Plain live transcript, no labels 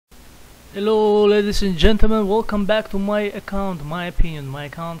Hello ladies and gentlemen, welcome back to my account, my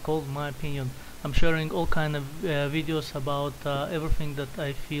account called My Opinion. I'm sharing all kind of videos about everything that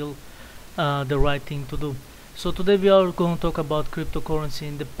I feel the right thing to do. So today we are going to talk about cryptocurrency.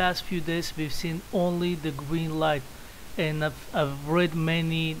 In the past few days we've seen only the green light, and I've read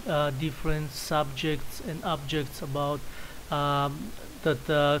many different subjects and objects about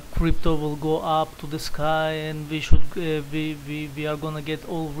that crypto will go up to the sky, and we are gonna get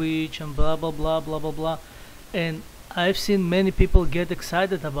all rich and blah blah blah blah blah blah. And I've seen many people get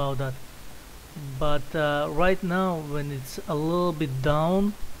excited about that, but right now when it's a little bit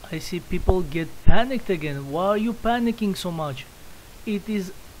down, I see people get panicked again. Why are you panicking so much? It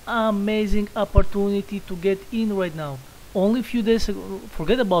is amazing opportunity to get in right now. Only few days ago,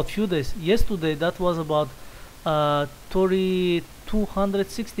 forget about few days, yesterday that was about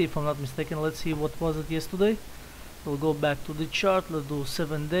 260 if I'm not mistaken. Let's see, what was it yesterday? We'll go back to the chart. Let's do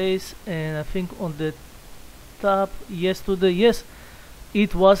 7 days, and I think on the top yesterday, yes,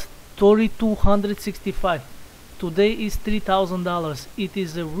 it was 3,265. Today is $3,000. It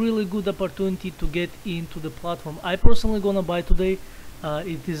is a really good opportunity to get into the platform. I personally gonna buy today.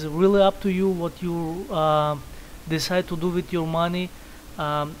 It is really up to you what you decide to do with your money.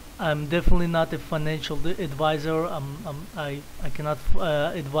 I'm definitely not a financial advisor. I cannot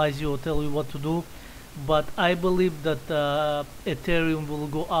advise you or tell you what to do, but I believe that Ethereum will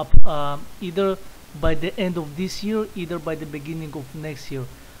go up either by the end of this year, either by the beginning of next year.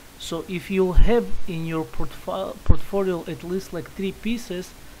 So if you have in your portfolio at least like 3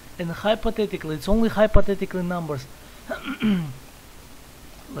 pieces, and hypothetically, it's only hypothetical numbers.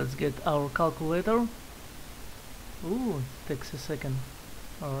 Let's get our calculator. Ooh, it takes a second.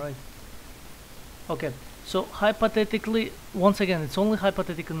 Alright. Okay, so hypothetically, once again, it's only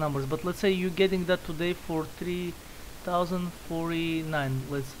hypothetical numbers, but let's say you're getting that today for 3,049.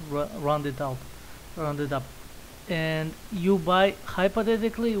 Let's round it out, round it up, and you buy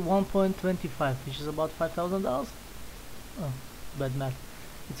hypothetically 1.25, which is about $5,000. Oh, bad math.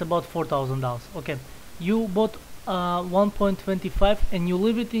 It's about $4,000. Okay, you bought 1.25 and you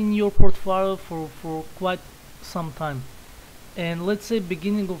leave it in your portfolio for quite some time, and let's say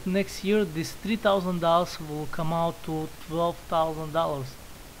beginning of next year this $3,000 will come out to $12,000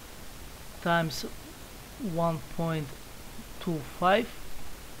 times 1.25.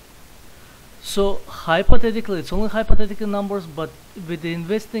 so hypothetically, it's only hypothetical numbers, but with the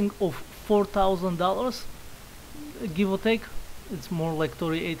investing of $4,000, give or take, it's more like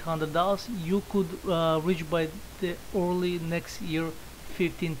 $3,800, you could reach by the early next year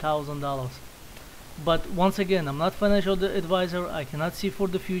 $15,000. But once again, I'm not financial advisor. I cannot see for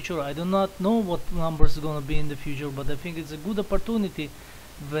the future. I do not know what numbers are gonna be in the future, but I think it's a good opportunity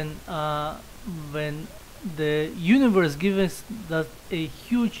when the universe gives us that a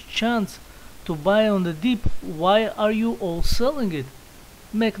huge chance to buy on the dip. Why are you all selling it?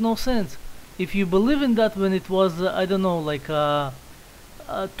 Make no sense. If you believe in that when it was I don't know, like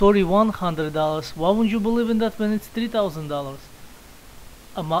 $3,100, why wouldn't you believe in that when it's $3,000?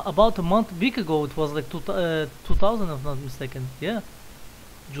 About a week ago it was like 2000 if I'm not mistaken. Yeah,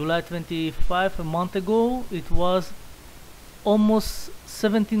 July 25, a month ago, it was almost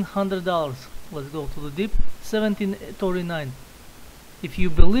 $1,700. Let's go to the dip, 1739. If you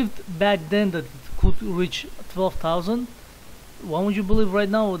believed back then that it could reach 12,000, why would you believe right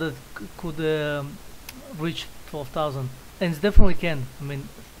now that it could reach 12,000? And it definitely can. I mean,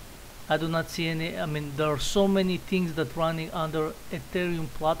 I do not see any. I mean, there are so many things that running under Ethereum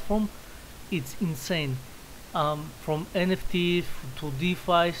platform. It's insane. From NFT to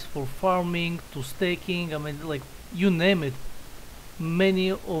DeFi, for farming to staking. I mean, like, you name it.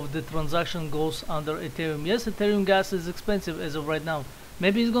 Many of the transaction goes under Ethereum. Yes, Ethereum gas is expensive as of right now.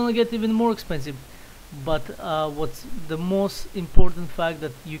 Maybe it's gonna get even more expensive. But what's the most important fact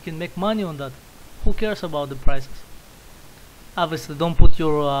that you can make money on that? Who cares about the prices? Obviously, don't put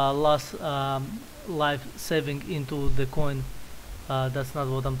your last life saving into the coin. That's not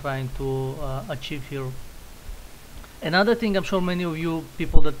what I'm trying to achieve here. Another thing, I'm sure many of you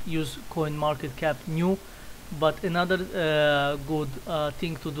people that use coin market cap knew, but another good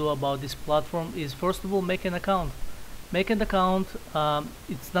thing to do about this platform is, first of all, make an account. Make an account.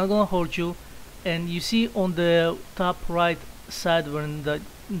 It's not gonna hurt you. And you see on the top right side when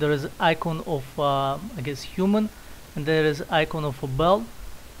there is icon of I guess human, and there is icon of a bell,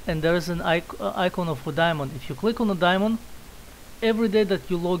 and there is an icon of a diamond. If you click on a diamond, every day that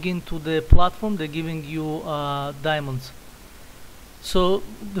you log into the platform, they're giving you diamonds. So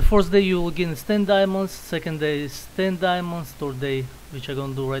the first day you will gain 10 diamonds, second day is 10 diamonds, third day, which I'm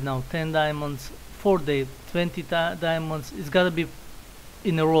gonna do right now, 10 diamonds, fourth day 20 diamonds. It's gotta be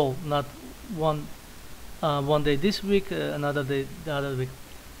in a row, not one day this week, another day the other week.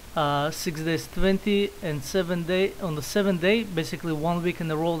 6 days 20 and 7 day. On the 7th day, basically 1 week in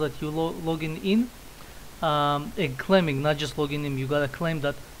a row that you logging in and claiming, not just logging in, you gotta claim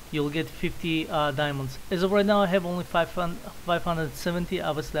that you'll get 50 diamonds. As of right now I have only 570.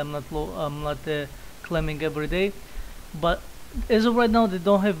 Obviously I'm not claiming every day, but as of right now they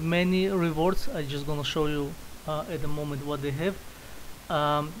don't have many rewards. I'm just gonna show you at the moment what they have.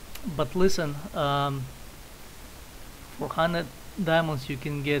 But listen, for 100 diamonds you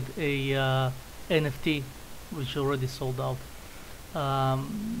can get a NFT which already sold out.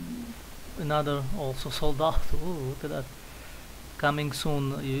 Another also sold out. Ooh, look at that. Coming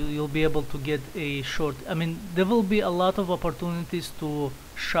soon. You'll be able to get a short. I mean, there will be a lot of opportunities to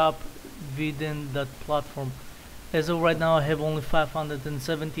shop within that platform. As of right now I have only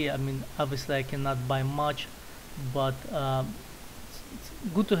 570. I mean, obviously I cannot buy much, but it's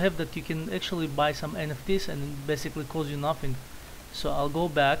good to have that you can actually buy some NFTs and it basically costs you nothing. So I'll go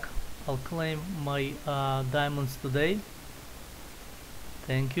back, I'll claim my diamonds today.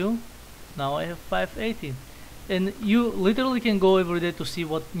 Thank you. Now I have 580, and you literally can go every day to see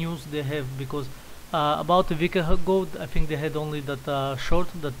what news they have, because about a week ago I think they had only that short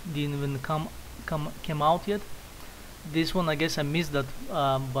that didn't even came out yet. This one I guess I missed that,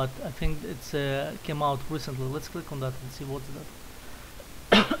 but I think it's came out recently. Let's click on that and see what's that.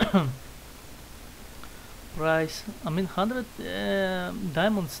 Price, I mean 100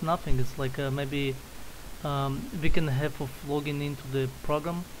 diamonds, nothing. It's like maybe week and a half of logging into the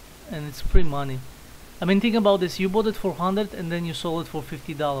program, and it's free money. I mean, think about this: you bought it for 100 and then you sold it for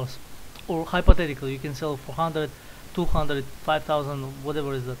 $50, or hypothetically you can sell it for 100, 200, 5,000,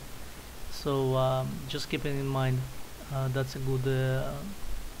 whatever is that. So just keeping in mind, that's a good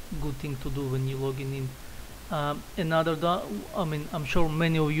thing to do when you logging in. I mean, I'm sure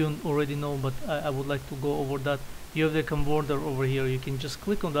many of you already know, but I would like to go over that. You have the converter over here. You can just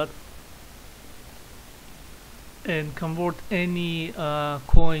click on that and convert any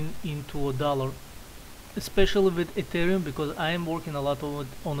coin into a dollar, especially with Ethereum, because I am working a lot on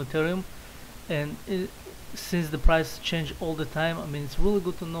Ethereum, and since the price change all the time, I mean, it's really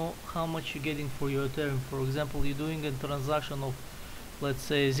good to know how much you're getting for your Ethereum. For example, you're doing a transaction of, let's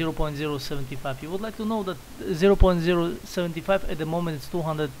say, 0.075. You would like to know that 0.075 at the moment it's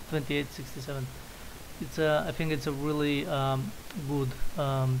 228.67. It's I think it's a really good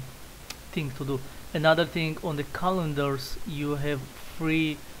thing to do. Another thing, on the calendars you have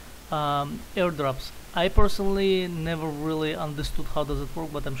free airdrops. I personally never really understood how does it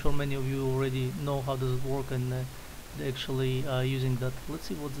work, but I'm sure many of you already know how does it work, and they're actually using that. Let's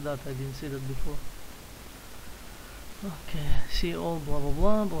see what's that. I didn't see that before. Okay, see all blah blah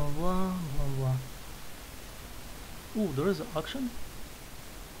blah blah blah blah blah. Ooh, there is an auction.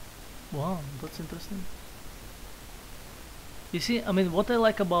 Wow, that's interesting. You see, I mean, what I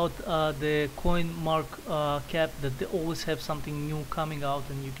like about the coin mark cap, that they always have something new coming out,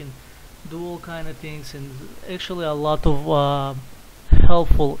 and you can do all kind of things, and actually a lot of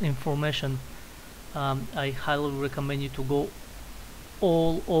helpful information. I highly recommend you to go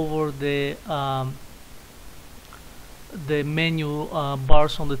all over the menu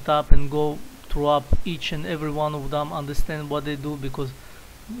bars on the top and go through up each and every one of them, understand what they do, because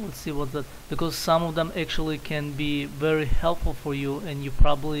let's see what's that, because some of them actually can be very helpful for you, and you're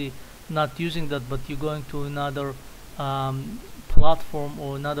probably not using that, but you're going to another platform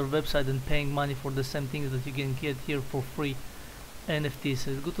or another website and paying money for the same things that you can get here for free. NFTs,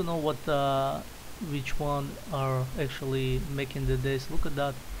 so it's good to know what which one are actually making the days. Look at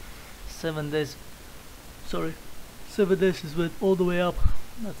that, 7 days, sorry, 7 days is went all the way up.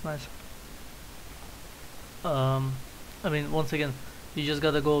 That's nice. I mean, once again, you just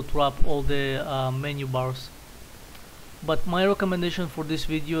gotta go drop all the menu bars. But my recommendation for this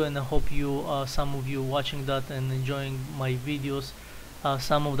video, and I hope you some of you watching that and enjoying my videos,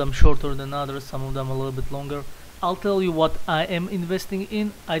 some of them shorter than others, some of them a little bit longer. I'll tell you what I am investing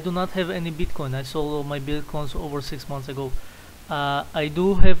in. I do not have any Bitcoin. I sold all my Bitcoins over 6 months ago. I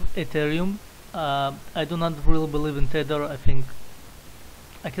do have Ethereum. I do not really believe in Tether. I think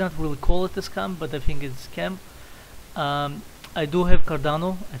I cannot really call it a scam, but I think it's a scam. I do have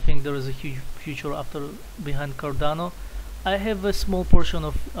Cardano. I think there is a huge future behind Cardano. I have a small portion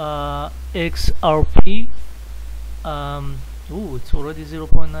of XRP. Ooh, it's already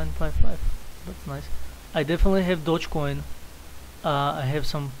 0.955. That's nice. I definitely have Dogecoin. I have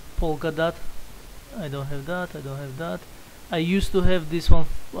some Polkadot. I don't have that. I don't have that. I used to have this one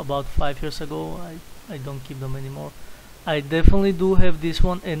about 5 years ago. I don't keep them anymore. I definitely do have this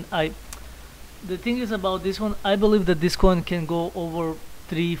one, and the thing is about this one, I believe that this coin can go over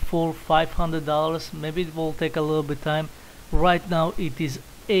 $3, $4, $500. Maybe it will take a little bit time. Right now it is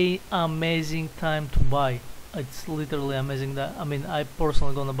a amazing time to buy. It's literally amazing. That I mean, I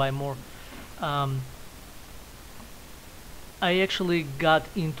personally gonna buy more. I actually got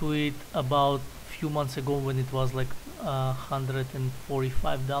into it about few months ago when it was like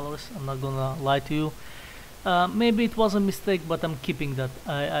 $145. I'm not gonna lie to you. Maybe it was a mistake, but I'm keeping that.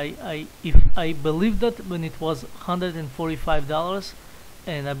 If I believe that when it was $145,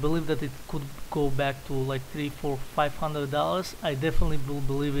 and I believe that it could go back to like $3, $4, $500, I definitely will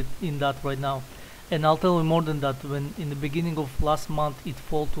believe it in that right now. And I'll tell you more than that. When in the beginning of last month it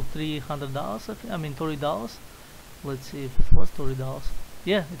fell to $300, I mean $30. Let's see if it was $30.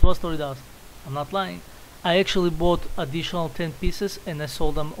 Yeah, it was $30. I'm not lying. I actually bought additional 10 pieces and I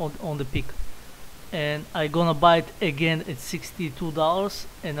sold them on the peak. And I gonna buy it again at $62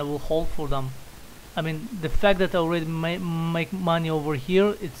 and I will hold for them. I mean, the fact that I already make money over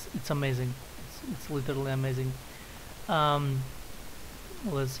here, it's amazing. It's literally amazing. Let's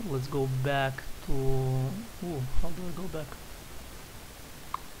go back to. Ooh, how do I go back?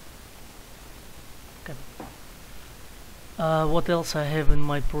 Okay. What else I have in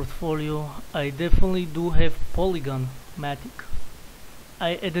my portfolio? I definitely do have Polygon Matic.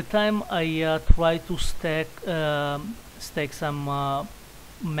 At the time I tried to stack some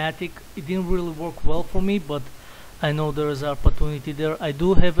Matic. It didn't really work well for me, but I know there is opportunity there. I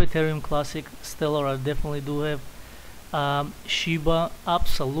do have Ethereum Classic, Stellar. I definitely do have Shiba.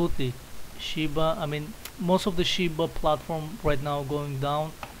 Absolutely, Shiba. I mean, most of the Shiba platform right now going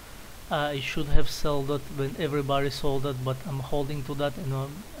down. I should have sold that when everybody sold that, but I'm holding to that and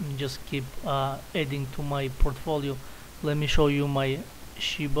I'm just keep adding to my portfolio. Let me show you my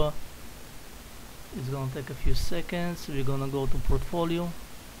Shiba. It's gonna take a few seconds. We're gonna go to portfolio.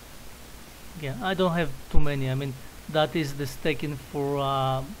 Yeah, I don't have too many. I mean, that is the staking for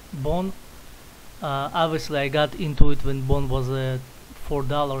Bond. Obviously I got into it when Bond was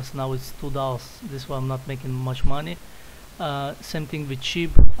 $4. Now it's $2. This one I'm not making much money. Same thing with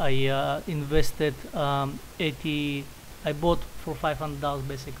SHIB. I invested 80. I bought for $500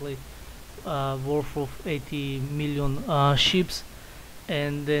 basically, worth of 80 million SHIBs,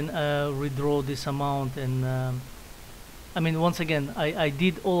 and then redraw this amount. And I mean, once again, I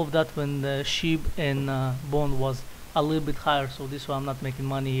did all of that when the SHIB and Bond was a little bit higher, so this one I'm not making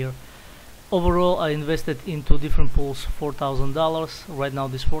money here. Overall, I invested into different pools $4,000. Right now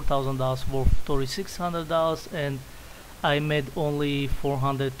this $4,000 worth $3,600, and I made only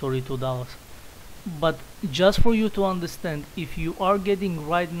 $432. But just for you to understand, if you are getting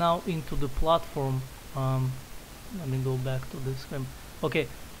right now into the platform, let me go back to this screen. Okay,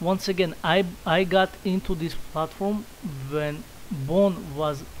 once again, I got into this platform when Bond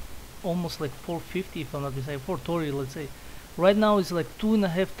was almost like 450, if I'm not mistaken, 430, let's say. Right now it's like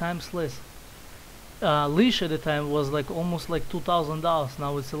 2.5 times less. Leash at the time was like almost like $2,000.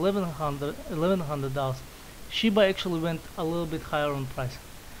 Now it's $1,100. Shiba actually went a little bit higher on price.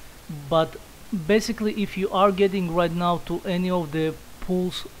 But basically, if you are getting right now to any of the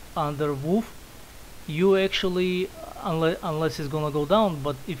pools under Wolf, you actually, unless it's gonna go down,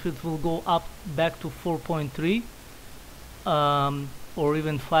 but if it will go up back to 4.3, or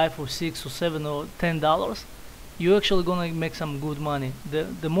even 5 or 6 or 7 or $10, you're actually gonna make some good money.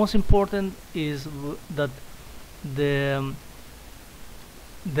 The most important is that the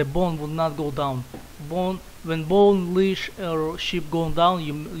Bond will not go down. When Bond, Leash or SHIB going down,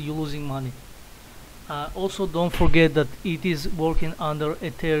 you're losing money. Also, don't forget that it is working under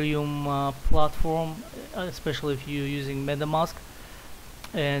Ethereum platform, especially if you're using MetaMask,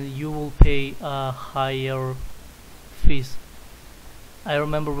 and you will pay higher fees. I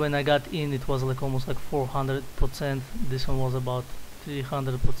remember when I got in, it was like almost like 400%. This one was about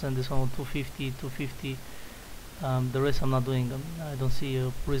 300%. This one was 250. The rest I'm not doing. I don't see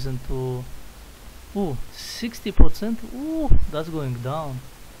a reason to. Ooh, 60%. Ooh, that's going down.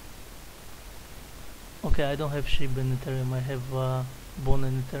 Okay, I don't have SHIB in Ethereum. I have Bond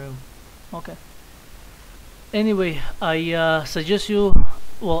in Ethereum. Okay. Anyway, I suggest you.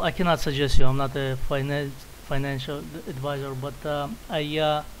 Well, I cannot suggest you. I'm not a financial advisor, but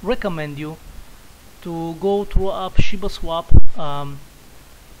I recommend you to go to a Shiba swap.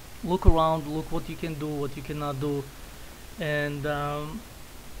 Look around, look what you can do, what you cannot do, and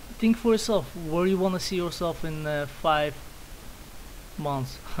think for yourself where you want to see yourself in 5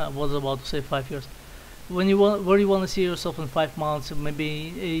 months. I was about to say 5 years. Where you want to see yourself in 5 months,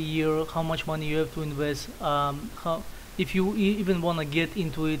 maybe a year, how much money you have to invest, if you even want to get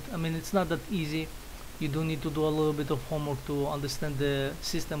into it. I mean, it's not that easy. You do need to do a little bit of homework to understand the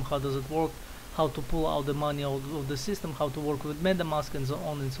system, how does it work. how to pull out the money out of the system, how to work with MetaMask, and so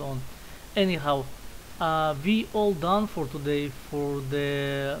on and so on. Anyhow, we all done for today for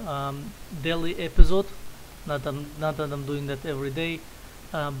the daily episode. Not that I'm doing that every day,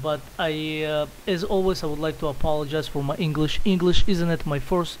 but as always, I would like to apologize for my English. English isn't it my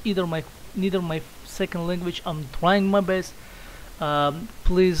first, neither my second language. I'm trying my best.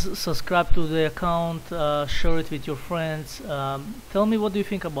 Please subscribe to the account, share it with your friends. Tell me what do you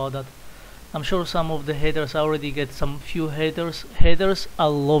think about that. I'm sure some of the haters, I already get some few haters. I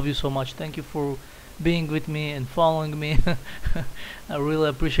love you so much. Thank you for being with me and following me. I really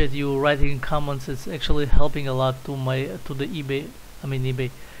appreciate you writing comments. It's actually helping a lot to the eBay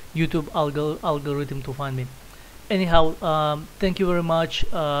YouTube algorithm to find me. Anyhow, thank you very much.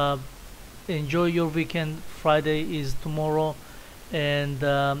 Enjoy your weekend. Friday is tomorrow, and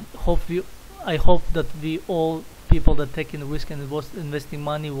I hope that we all people that taking risk and investing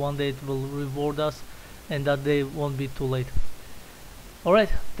money, one day it will reward us, and that day won't be too late. All right,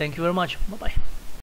 thank you very much. Bye bye.